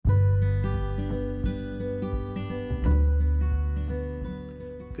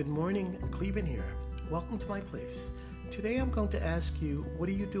Good morning, Cleveland here. Welcome to my place. Today I'm going to ask you, what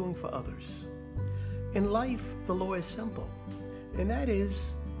are you doing for others? In life, the law is simple, and that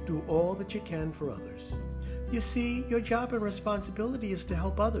is, do all that you can for others. You see, your job and responsibility is to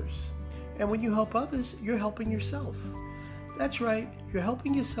help others. And when you help others, you're helping yourself. That's right, you're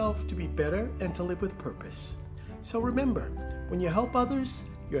helping yourself to be better and to live with purpose. So remember, when you help others,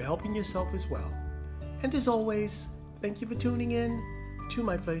 you're helping yourself as well. And as always, thank you for tuning in to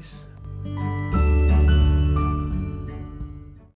my place.